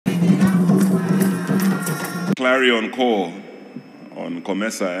clarion call on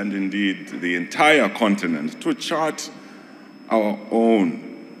Comesa and indeed the entire continent to chart our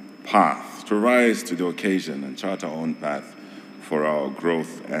own path, to rise to the occasion and chart our own path for our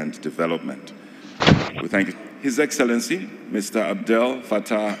growth and development. We thank His Excellency, Mr. Abdel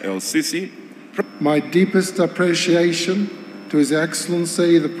Fattah el-Sisi. My deepest appreciation to His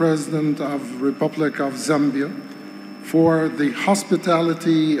Excellency, the President of the Republic of Zambia, for the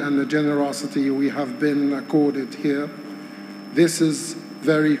hospitality and the generosity we have been accorded here. This is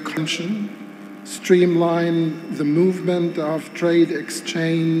very conscious, streamline the movement of trade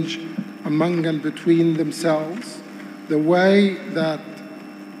exchange among and between themselves, the way that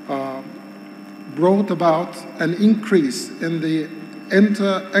brought about an increase in the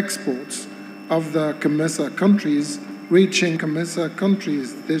inter-exports of the Comesa countries, reaching Comesa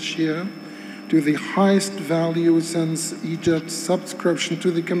countries this year to the highest value since Egypt's subscription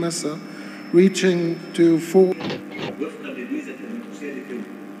to the Comesa, reaching to 4.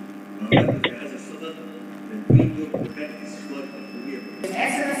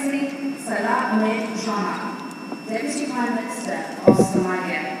 Excellency Salah Ahmed Jama, Deputy Prime Minister of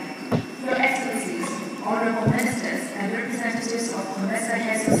Somalia. Your Excellencies, Honorable Ministers and representatives of Comesa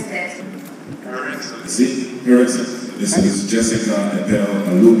Heads of State. Her Excellency, Mrs. Jessica Ebel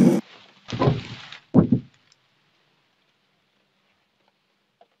Alupo.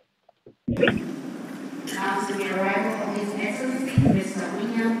 After the arrival of His Excellency, Mr.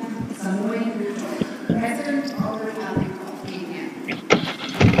 William Samoei Ruto, President of the Republic of Kenya.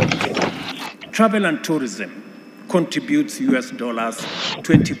 Travel and tourism contributes US dollars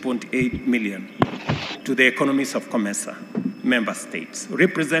 20.8 million to the economies of Comesa member states,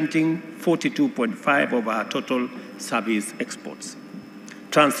 representing 42.5% of our total service exports,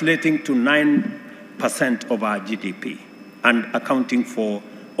 translating to 9% of our GDP and accounting for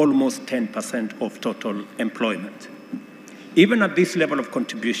almost 10% of total employment. Even at this level of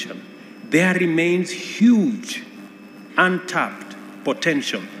contribution, there remains huge untapped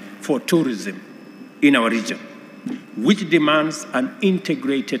potential for tourism in our region, which demands an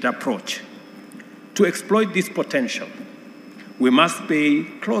integrated approach. To exploit this potential, we must pay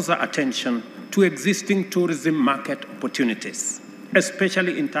closer attention to existing tourism market opportunities,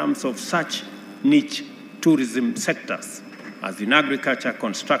 especially in terms of such niche tourism sectors as in agriculture,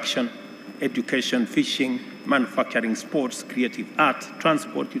 construction, education, fishing, manufacturing, sports, creative art,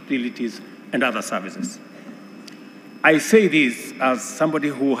 transport, utilities, and other services. I say this as somebody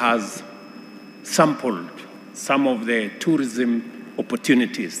who has sampled some of the tourism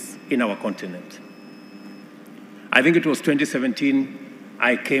opportunities in our continent. I think it was 2017,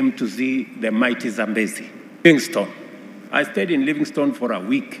 I came to see the mighty Zambezi, Livingstone. I stayed in Livingstone for a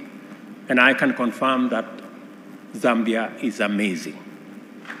week, and I can confirm that Zambia is amazing.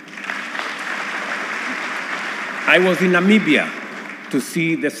 I was in Namibia to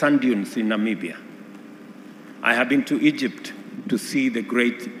see the sand dunes in Namibia. I have been to Egypt to see the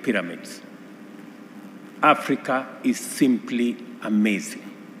Great Pyramids. Africa is simply amazing.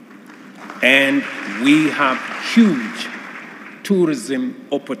 And we have huge tourism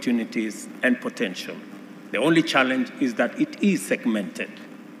opportunities and potential. The only challenge is that it is segmented.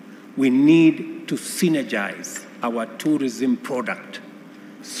 We need to synergize our tourism product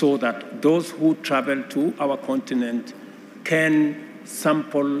so that those who travel to our continent can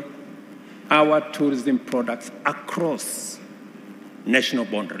sample our tourism products across national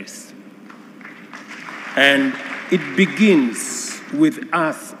boundaries. And it begins with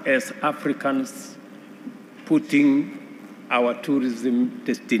us as Africans putting our tourism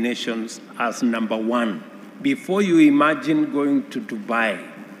destinations as #1. Before you imagine going to Dubai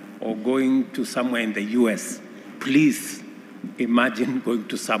or going to somewhere in the US, please imagine going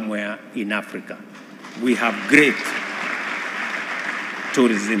to somewhere in Africa. We have great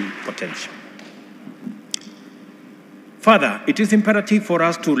tourism potential. Further, it is imperative for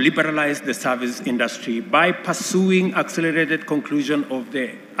us to liberalize the service industry by pursuing accelerated conclusion of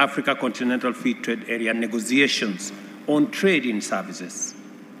the Africa Continental Free Trade Area negotiations on trade in services.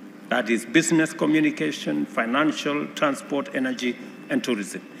 That is business, communication, financial, transport, energy, and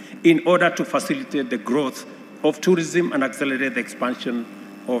tourism, in order to facilitate the growth of tourism and accelerate the expansion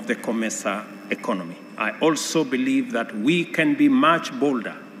of the Comesa economy. I also believe that we can be much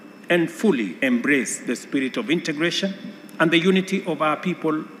bolder and fully embrace the spirit of integration and the unity of our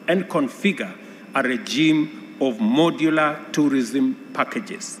people and configure a regime of modular tourism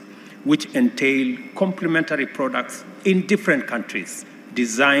packages, which entail complementary products in different countries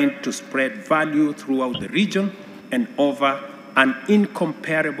designed to spread value throughout the region and offer an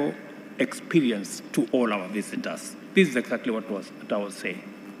incomparable experience to all our visitors. This is exactly what I was saying.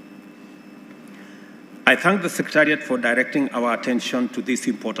 I thank the Secretariat for directing our attention to these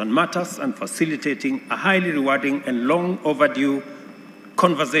important matters and facilitating a highly rewarding and long overdue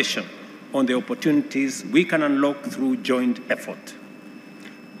conversation on the opportunities we can unlock through joint effort.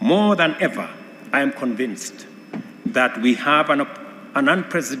 More than ever, I am convinced that we have an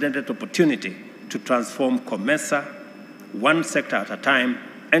unprecedented opportunity to transform Comesa one sector at a time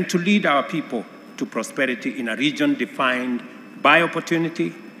and to lead our people to prosperity in a region defined by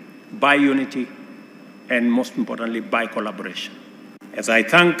opportunity, by unity, and most importantly, by collaboration. As I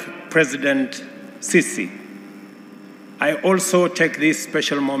thank President Sisi, I also take this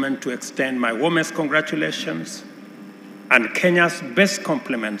special moment to extend my warmest congratulations and Kenya's best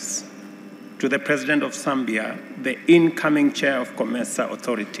compliments to the President of Zambia, the incoming chair of Comesa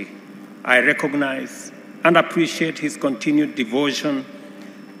Authority. I recognize and appreciate his continued devotion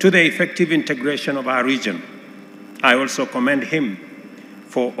to the effective integration of our region. I also commend him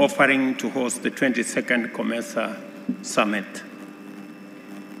for offering to host the 22nd Comesa Summit.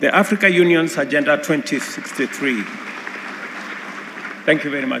 The Africa Union's Agenda 2063. Thank you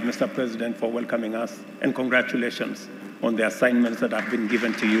very much, Mr. President, for welcoming us, and congratulations on the assignments that have been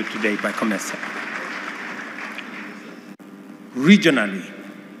given to you today by Comesa. Regionally,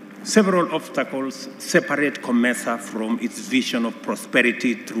 several obstacles separate Comesa from its vision of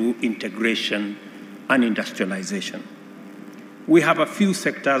prosperity through integration and industrialization. We have a few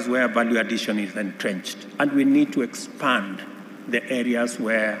sectors where value addition is entrenched, and we need to expand the areas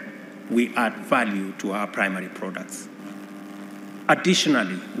where we add value to our primary products.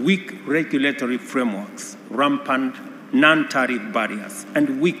 Additionally, weak regulatory frameworks, rampant non-tariff barriers,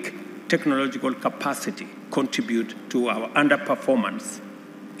 and weak technological capacity contribute to our underperformance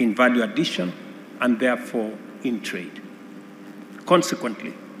in value addition and therefore in trade.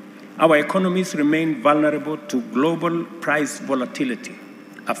 Consequently, our economies remain vulnerable to global price volatility,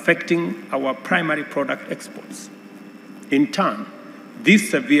 affecting our primary product exports. In turn, this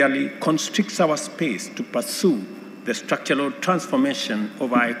severely constricts our space to pursue the structural transformation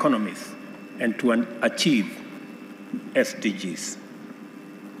of our economies and to achieve SDGs.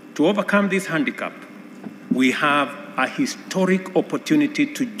 To overcome this handicap, we have a historic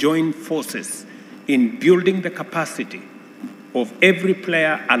opportunity to join forces in building the capacity of every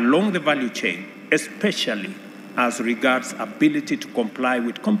player along the value chain, especially as regards ability to comply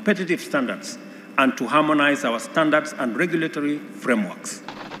with competitive standards and to harmonize our standards and regulatory frameworks.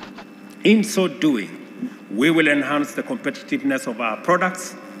 In so doing, we will enhance the competitiveness of our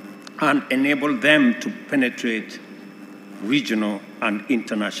products and enable them to penetrate regional and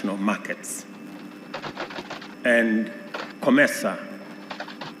international markets. And Comesa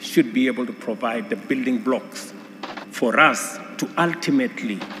should be able to provide the building blocks for us to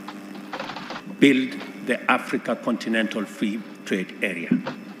ultimately build the Africa Continental Free Trade Area.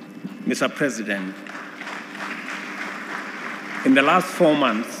 Mr. President, in the last 4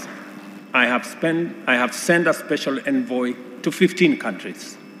 months, I have sent a special envoy to 15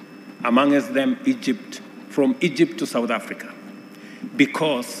 countries, amongst them Egypt, from Egypt to South Africa,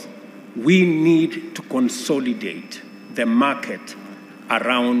 because we need to consolidate the market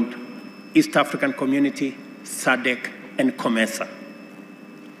around East African Community, SADC, and Comesa.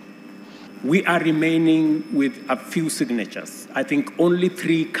 We are remaining with a few signatures. I think only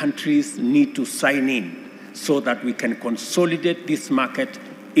 3 countries need to sign in so that we can consolidate this market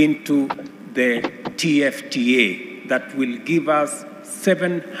into the TFTA that will give us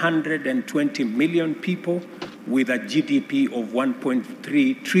 720 million people with a GDP of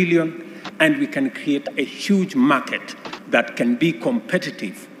 1.3 trillion, and we can create a huge market that can be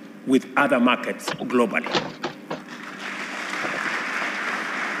competitive with other markets globally.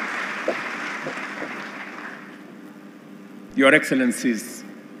 Your Excellencies,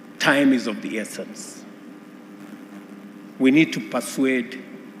 time is of the essence. We need to persuade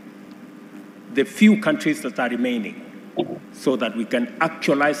the few countries that are remaining so that we can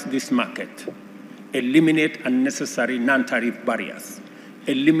actualize this market, eliminate unnecessary non-tariff barriers,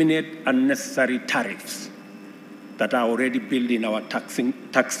 eliminate unnecessary tariffs that are already built in our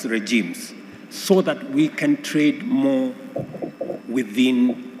tax regimes, so that we can trade more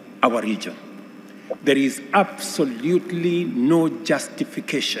within our region. There is absolutely no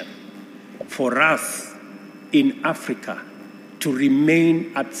justification for us in Africa to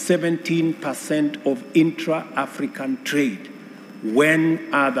remain at 17% of intra-African trade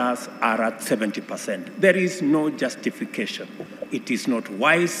when others are at 70%. There is no justification. It is not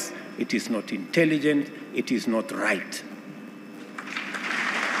wise, it is not intelligent, it is not right.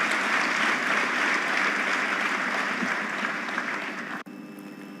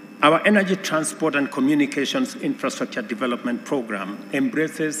 Our Energy, Transport, and Communications Infrastructure Development Program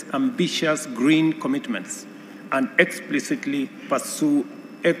embraces ambitious green commitments and explicitly pursue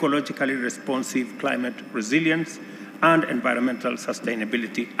ecologically responsive climate resilience and environmental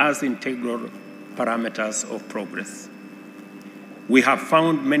sustainability as integral parameters of progress. We have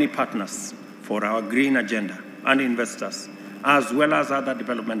found many partners for our green agenda and investors, as well as other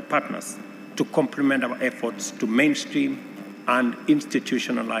development partners, to complement our efforts to mainstream and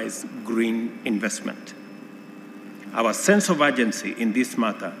institutionalize green investment. Our sense of urgency in this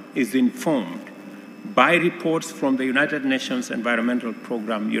matter is informed by reports from the United Nations Environmental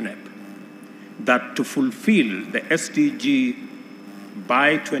Programme, UNEP, that to fulfill the SDG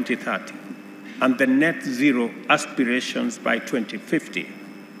by 2030 and the net zero aspirations by 2050,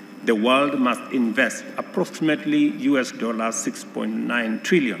 the world must invest approximately US $6.9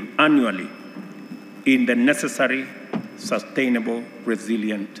 trillion annually in the necessary, sustainable,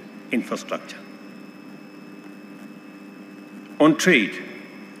 resilient infrastructure. On trade,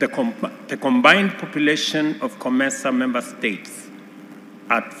 the combined population of Comesa member states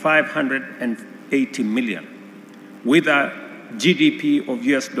at 580 million, with a GDP of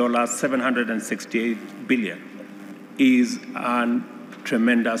US $768 billion, is a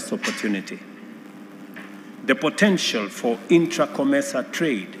tremendous opportunity. The potential for intra-Comesa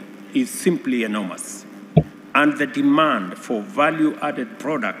trade is simply enormous, and the demand for value-added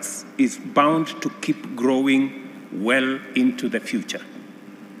products is bound to keep growing well into the future.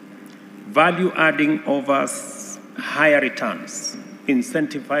 Value-adding offers higher returns,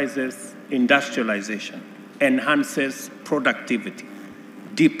 incentivizes industrialization, enhances productivity,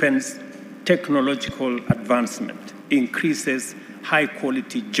 deepens technological advancement, increases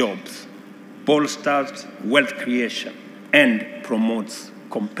high-quality jobs, bolsters wealth creation, and promotes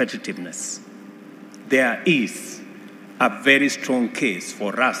competitiveness. There is a very strong case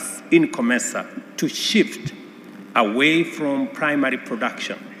for us in Comesa to shift away from primary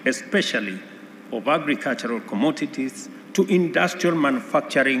production, especially of agricultural commodities, to industrial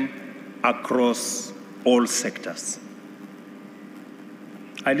manufacturing across all sectors.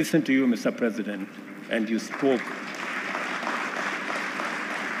 I listened to you, Mr. President, and you spoke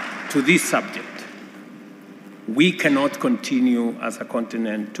to this subject. We cannot continue as a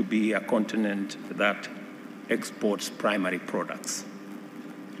continent to be a continent that exports primary products.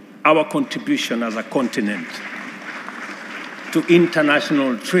 Our contribution as a continent to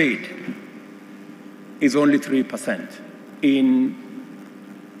international trade is only 3%, in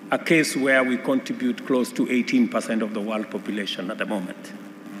a case where we contribute close to 18% of the world population at the moment.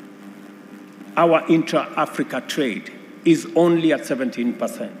 Our intra-Africa trade is only at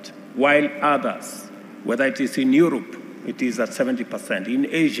 17%, while others, whether it is in Europe, it is at 70%. In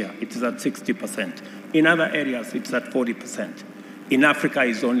Asia, it is at 60%. In other areas, it's at 40%. In Africa,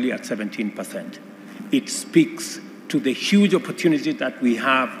 it's only at 17%. It speaks to the huge opportunity that we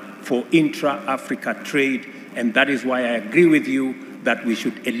have for intra-Africa trade, and that is why I agree with you that we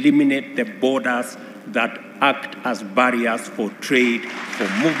should eliminate the borders that act as barriers for trade, for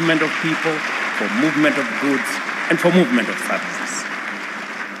movement of people, for movement of goods, and for movement of services.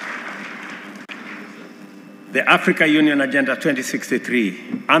 The Africa Union Agenda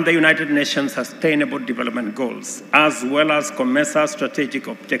 2063 and the United Nations Sustainable Development Goals, as well as Comesa's strategic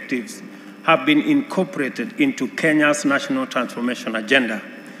objectives, have been incorporated into Kenya's National Transformation Agenda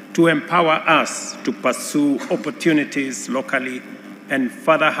to empower us to pursue opportunities locally and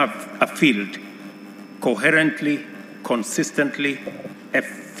further have a field coherently, consistently,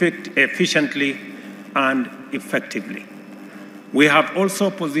 efficiently, and effectively. We have also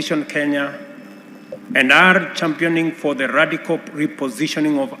positioned Kenya and are championing for the radical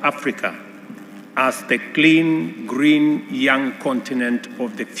repositioning of Africa as the clean, green, young continent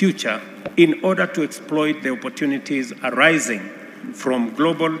of the future in order to exploit the opportunities arising from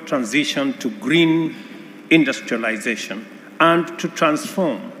global transition to green industrialization and to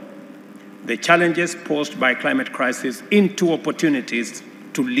transform the challenges posed by climate crisis into opportunities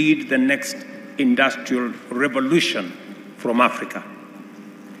to lead the next industrial revolution from Africa.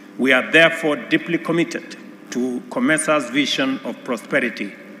 We are therefore deeply committed to Comesa's vision of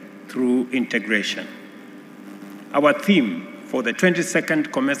prosperity through integration. Our theme for the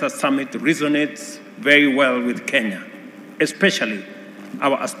 22nd Comesa Summit resonates very well with Kenya, especially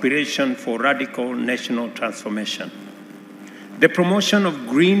our aspiration for radical national transformation. The promotion of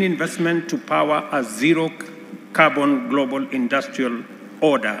green investment to power a zero-carbon global industrial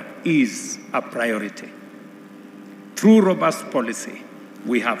order is a priority. Through robust policy,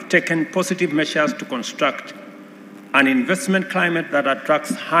 we have taken positive measures to construct an investment climate that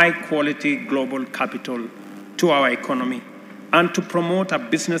attracts high-quality global capital to our economy and to promote a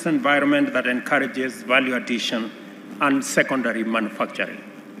business environment that encourages value addition and secondary manufacturing.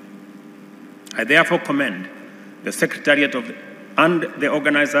 I therefore commend the Secretariat and the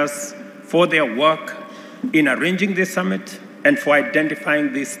organizers for their work in arranging this summit and for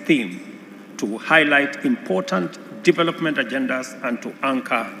identifying this theme to highlight important development agendas and to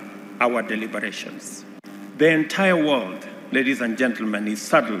anchor our deliberations. The entire world, ladies and gentlemen, is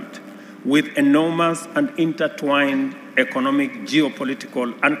saddled with enormous and intertwined economic,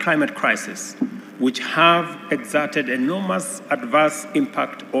 geopolitical, and climate crises, which have exerted enormous adverse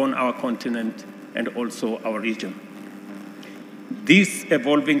impact on our continent and also our region. These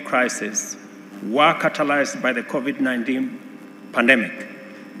evolving crises were catalyzed by the COVID-19 pandemic,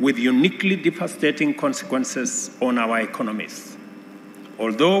 with uniquely devastating consequences on our economies.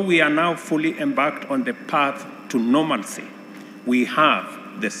 Although we are now fully embarked on the path to normalcy, we have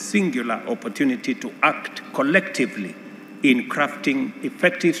the singular opportunity to act collectively in crafting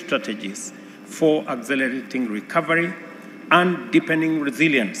effective strategies for accelerating recovery and deepening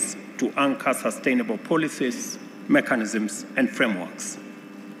resilience to anchor sustainable policies, mechanisms, and frameworks.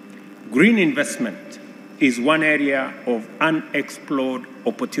 Green investment is one area of unexplored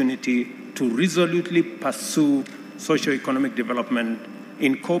opportunity to resolutely pursue socio-economic development,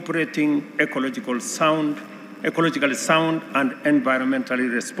 incorporating ecologically sound and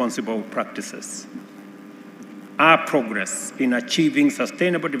environmentally responsible practices. Our progress in achieving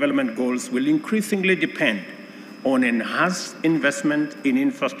sustainable development goals will increasingly depend on enhanced investment in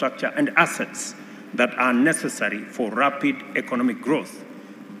infrastructure and assets that are necessary for rapid economic growth,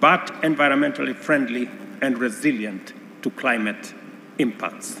 but environmentally friendly and resilient to climate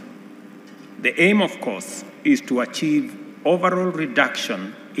impacts. The aim, of course, is to achieve overall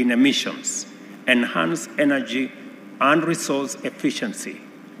reduction in emissions, enhance energy and resource efficiency,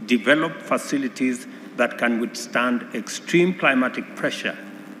 develop facilities that can withstand extreme climatic pressure,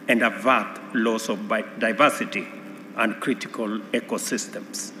 and avert loss of biodiversity and critical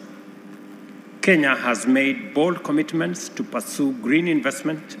ecosystems. Kenya has made bold commitments to pursue green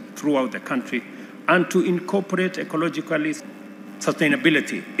investment throughout the country and to incorporate ecologically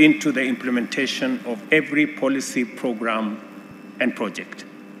sustainability into the implementation of every policy program and project.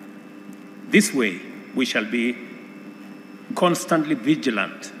 This way, we shall be constantly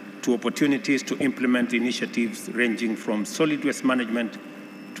vigilant to opportunities to implement initiatives ranging from solid waste management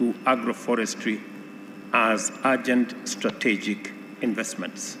to agroforestry as urgent strategic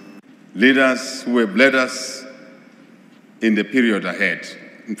investments. Leaders who have led us in the period ahead,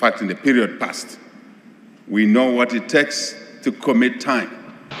 in fact, in the period past, we know what it takes to commit time.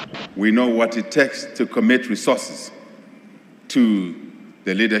 We know what it takes to commit resources to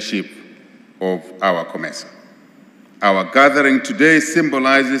the leadership of our Comesa. Our gathering today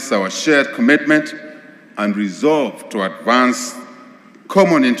symbolizes our shared commitment and resolve to advance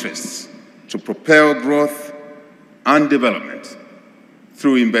common interests to propel growth and development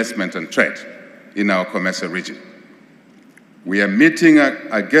through investment and trade in our Comesa region. We are meeting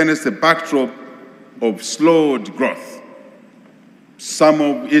against a backdrop of slowed growth, some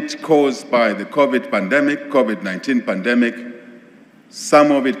of it caused by the COVID-19 pandemic,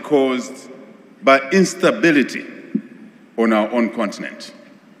 some of it caused by instability on our own continent,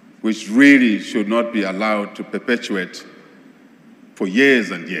 which really should not be allowed to perpetuate for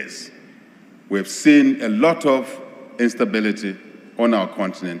years and years. We've seen a lot of instability on our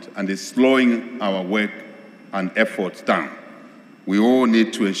continent and it's slowing our work and efforts down. We all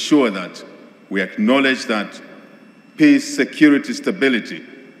need to ensure that we acknowledge that peace, security, stability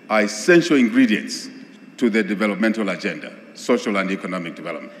are essential ingredients to the developmental agenda, social and economic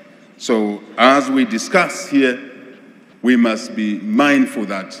development. So as we discuss here, we must be mindful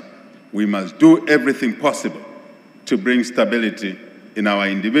that we must do everything possible to bring stability in our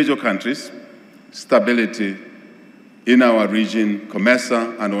individual countries, stability in our region,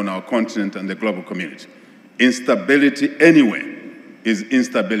 Comesa, and on our continent and the global community. Instability anywhere is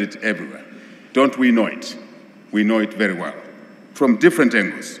instability everywhere. Don't we know it? We know it very well. From different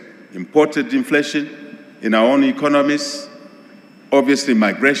angles, imported inflation in our own economies, obviously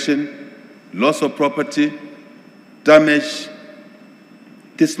migration, loss of property, damage,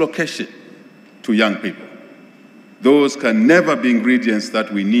 dislocation to young people. Those can never be ingredients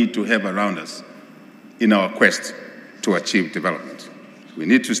that we need to have around us in our quest to achieve development. We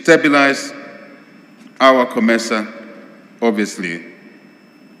need to stabilize our Comesa, obviously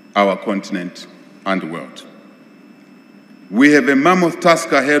our continent and the world. We have a mammoth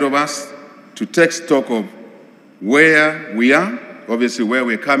task ahead of us to take stock of where we are, obviously where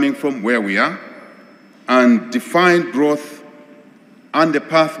we're coming from, where we are, and define growth and the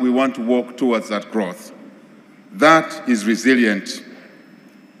path we want to walk towards that growth that is resilient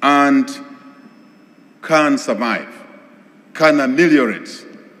and can survive, can ameliorate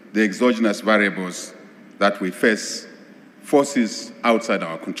the exogenous variables that we face, forces outside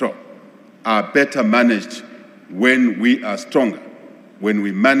our control, are better managed when we are stronger, when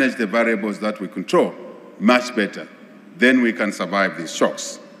we manage the variables that we control much better, then we can survive these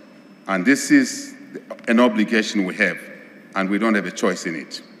shocks. And this is an obligation we have, and we don't have a choice in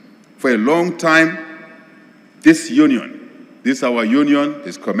it. For a long time, this union, this our union,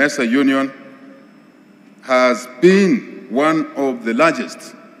 this Comesa union, has been one of the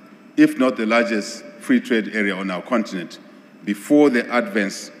largest, if not the largest, free trade area on our continent before the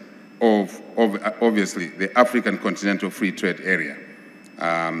advent of obviously, the African Continental Free Trade Area.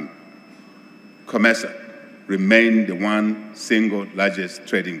 Comesa remained the one single largest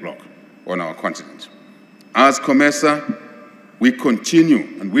trading bloc on our continent. As Comesa, we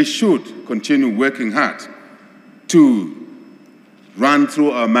continue, and we should continue working hard to run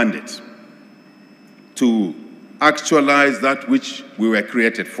through our mandate, to actualize that which we were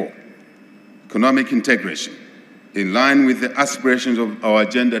created for, economic integration, in line with the aspirations of our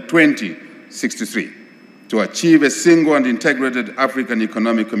Agenda 2063, to achieve a single and integrated African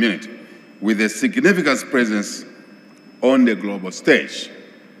economic community with a significant presence on the global stage.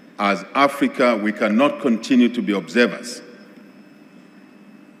 As Africa, we cannot continue to be observers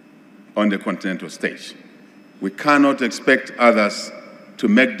on the continental stage. We cannot expect others to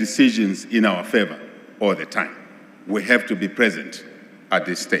make decisions in our favor all the time. We have to be present at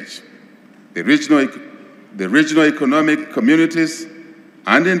this stage. The regional economic communities,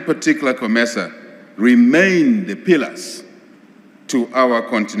 and in particular Comesa, remain the pillars to our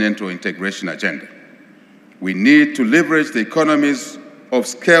continental integration agenda. We need to leverage the economies of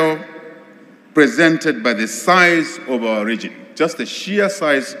scale presented by the size of our region, just the sheer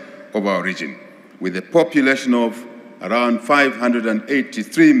size of our region, with a population of around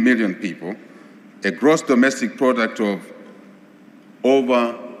 583 million people, a gross domestic product of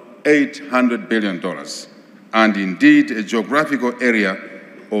over $800 billion, and indeed a geographical area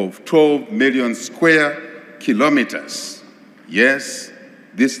of 12 million square kilometers. Yes,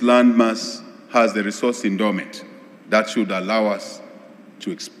 this landmass has the resource endowment that should allow us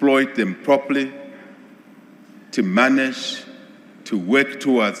to exploit them properly, to manage, to work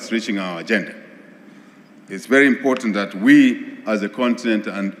towards reaching our agenda. It's very important that we as a continent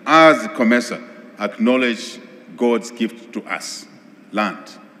and as Comesa acknowledge God's gift to us,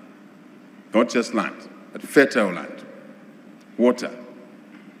 land. Not just land, but fertile land, water.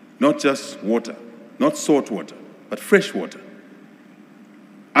 Not just water, not salt water, but fresh water.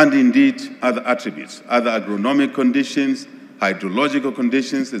 And indeed, other attributes, other agronomic conditions, hydrological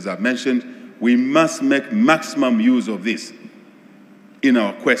conditions, as I mentioned. We must make maximum use of this in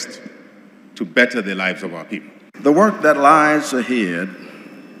our quest to better the lives of our people. The work that lies ahead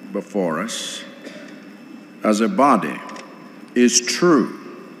before us as a body is true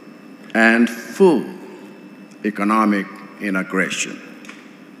and full economic integration.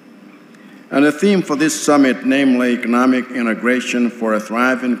 And the theme for this summit, namely economic integration for a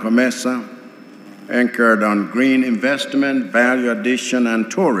thriving Comesa, anchored on green investment, value addition,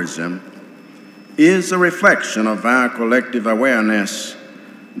 and tourism, is a reflection of our collective awareness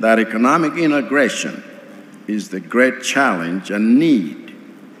that economic integration is the great challenge and need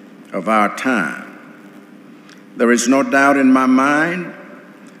of our time. There is no doubt in my mind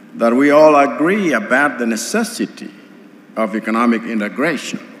that we all agree about the necessity of economic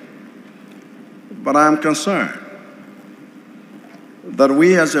integration. But I'm concerned that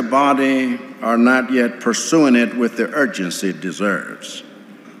we as a body are not yet pursuing it with the urgency it deserves.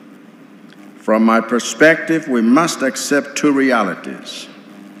 From my perspective, we must accept two realities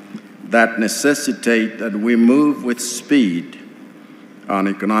that necessitate that we move with speed on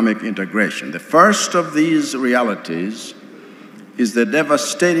economic integration. The first of these realities is the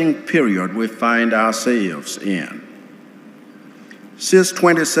devastating period we find ourselves in. Since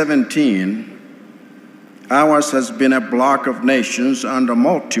 2017, ours has been a block of nations under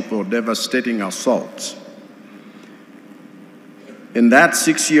multiple devastating assaults. In that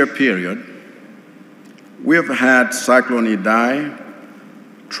 6-year period, we have had Cyclone Idai,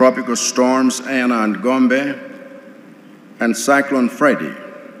 tropical storms Ana and Gombe, and Cyclone Freddy.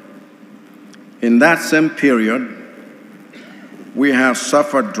 In that same period, we have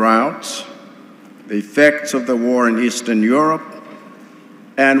suffered droughts, the effects of the war in Eastern Europe,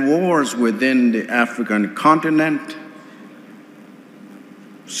 and wars within the African continent,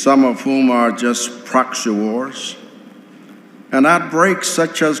 some of whom are just proxy wars, and outbreaks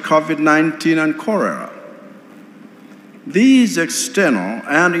such as COVID-19 and cholera. These external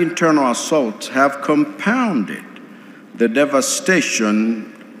and internal assaults have compounded the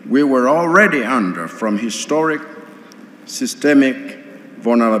devastation we were already under from historic systemic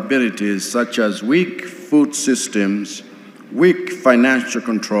vulnerabilities such as weak food systems, weak financial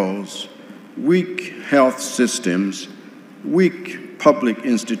controls, weak health systems, weak public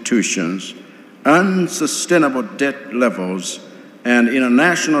institutions, unsustainable debt levels, and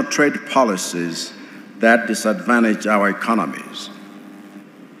international trade policies that disadvantage our economies.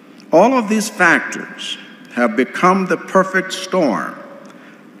 All of these factors have become the perfect storm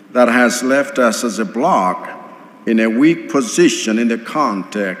that has left us as a bloc in a weak position in the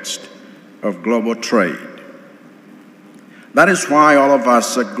context of global trade. That is why all of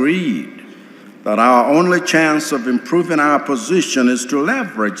us agreed that our only chance of improving our position is to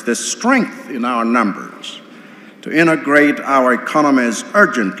leverage the strength in our numbers, to integrate our economies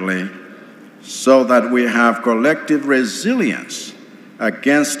urgently so that we have collective resilience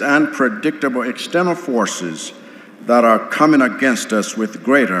against unpredictable external forces that are coming against us with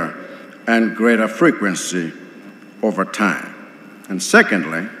greater and greater frequency over time. And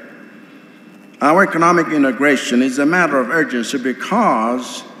secondly, our economic integration is a matter of urgency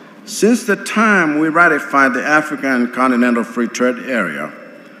because since the time we ratified the African Continental Free Trade Area,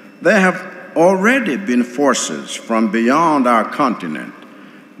 there have already been forces from beyond our continent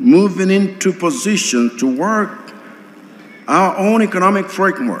moving into position to work our own economic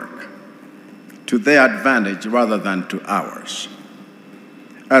framework to their advantage rather than to ours.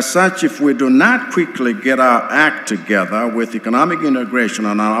 As such, if we do not quickly get our act together with economic integration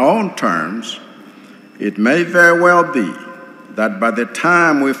on our own terms, it may very well be that by the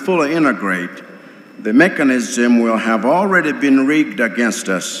time we fully integrate, the mechanism will have already been rigged against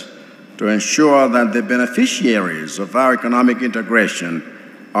us to ensure that the beneficiaries of our economic integration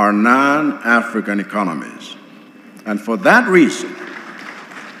are non-African economies. And for that reason,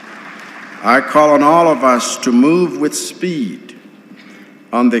 I call on all of us to move with speed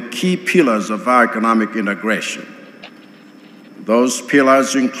on the key pillars of our economic integration. Those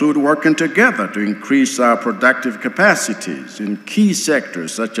pillars include working together to increase our productive capacities in key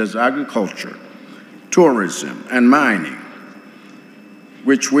sectors such as agriculture, tourism, and mining,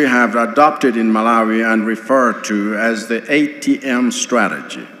 which we have adopted in Malawi and refer to as the ATM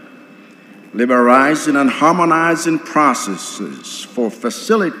strategy, liberalizing and harmonizing processes for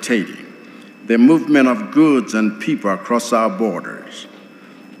facilitating the movement of goods and people across our borders,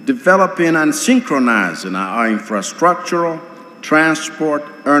 developing and synchronizing our infrastructural, transport,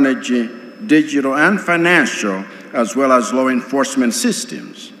 energy, digital, and financial, as well as law enforcement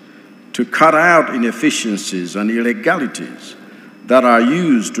systems to cut out inefficiencies and illegalities that are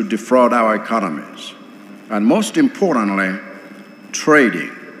used to defraud our economies. And most importantly,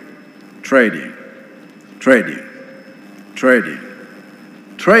 trading,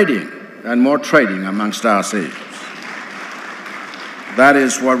 and more trading amongst ourselves. That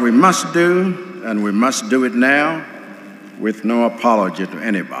is what we must do, and we must do it now with no apology to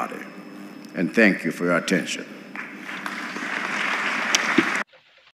anybody. And thank you for your attention.